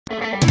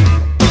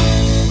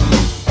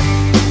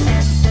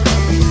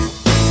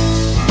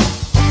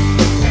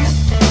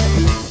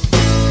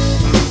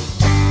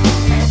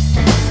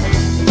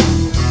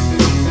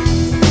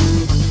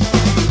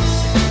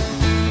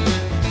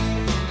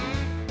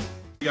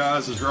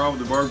guys? It's Rob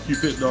with the Barbecue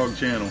Pit Dog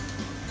channel.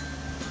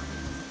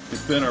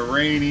 It's been a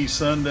rainy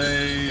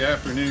Sunday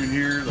afternoon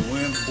here. The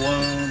wind's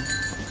blown.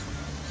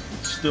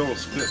 Still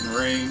spitting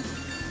rain.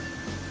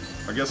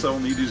 I guess I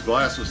don't need these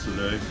glasses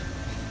today.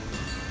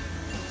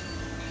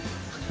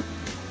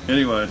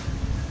 Anyway,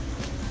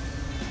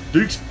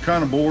 Duke's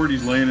kind of bored.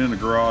 He's laying in the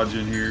garage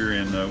in here,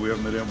 and we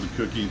haven't been able to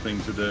cook anything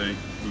today.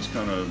 He's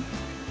kind of,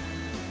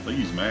 I think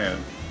he's mad.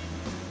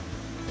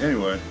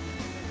 Anyway,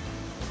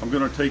 I'm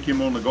going to take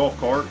him on the golf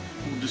cart.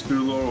 We'll just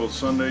do a little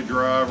Sunday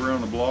drive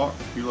around the block.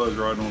 He loves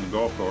riding on the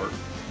golf cart.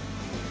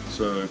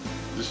 So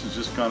this is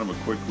just kind of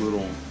a quick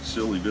little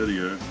silly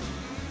video.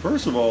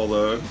 First of all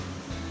though,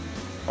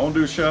 I want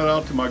to do a shout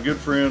out to my good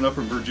friend up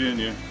in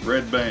Virginia,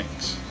 Red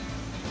Banks.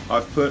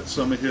 I've put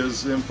some of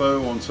his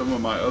info on some of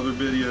my other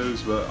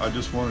videos, but I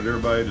just wanted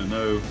everybody to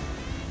know,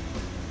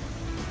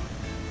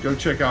 go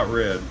check out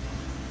Red.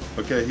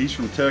 Okay, he's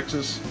from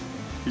Texas.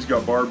 He's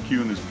got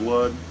barbecue in his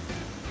blood.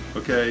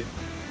 Okay,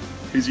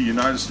 he's a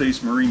United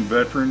States Marine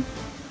veteran.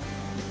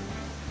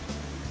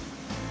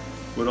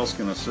 What else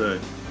can I say?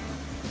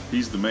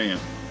 He's the man.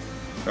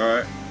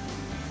 Alright,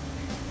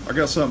 I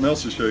got something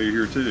else to show you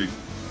here too.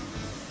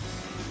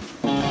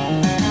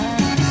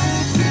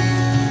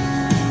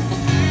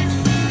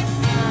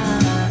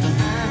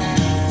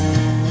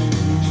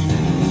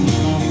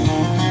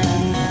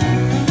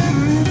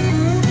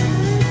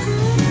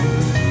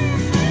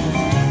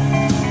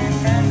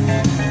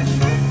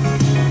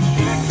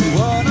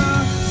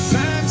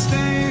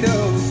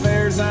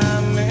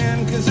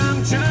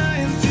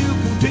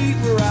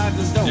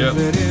 Yep,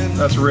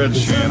 that's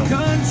Red's channel.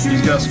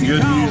 He's got some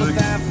good music.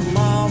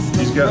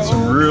 He's got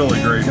some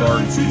really great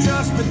barbecue. He's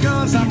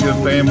a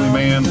good family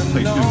man, takes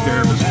good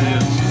care of his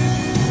kids.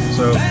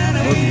 So I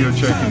hope you go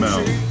check him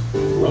out.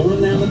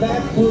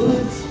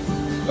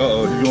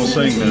 Uh-oh, he's gonna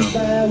sing now.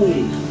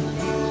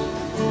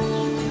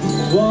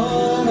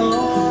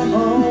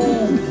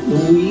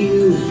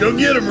 Go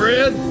get him,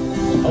 Red!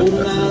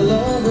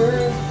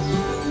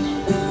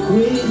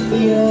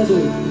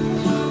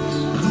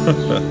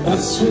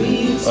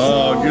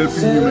 Oh, good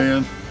for you,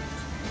 man.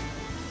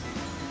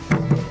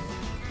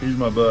 He's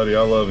my buddy.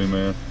 I love him,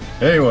 man.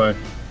 Anyway,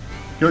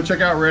 go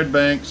check out Red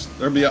Banks.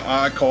 There'll be an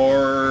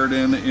iCard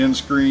and the end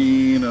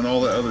screen and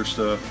all that other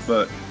stuff.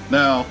 But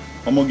now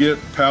I'm gonna get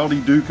Pouty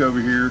Duke over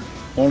here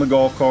on the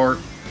golf cart.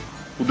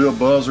 We'll do a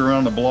buzz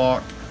around the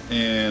block,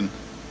 and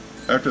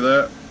after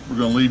that, we're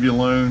gonna leave you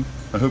alone.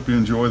 I hope you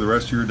enjoy the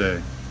rest of your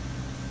day.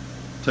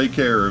 Take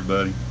care,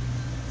 everybody.